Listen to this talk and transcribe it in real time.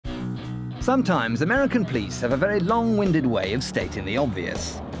Sometimes American police have a very long-winded way of stating the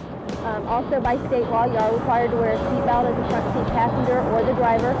obvious. Also, by state law, you are required to wear a seatbelt as a front seat passenger or the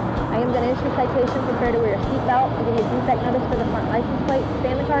driver. I am going to issue a citation for failure to wear a seatbelt. I'll give you a defect notice for the front license plate.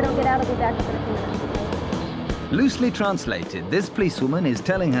 Stay in the car, don't get out. I'll be back in a few minutes. Loosely translated, this policewoman is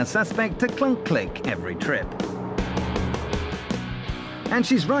telling her suspect to clunk-click every trip. And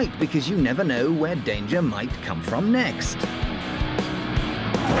she's right, because you never know where danger might come from next.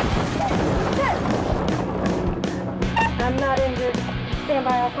 I'm not injured. Stand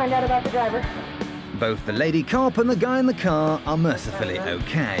by, I'll find out about the driver. Both the lady cop and the guy in the car are mercifully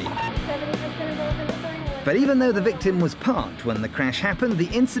okay. But even though the victim was parked when the crash happened, the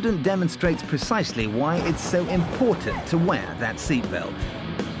incident demonstrates precisely why it's so important to wear that seatbelt.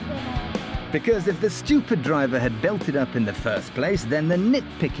 Because if the stupid driver had belted up in the first place, then the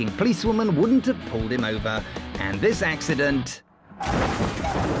nitpicking policewoman wouldn't have pulled him over, and this accident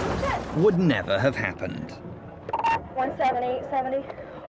would never have happened. 17870.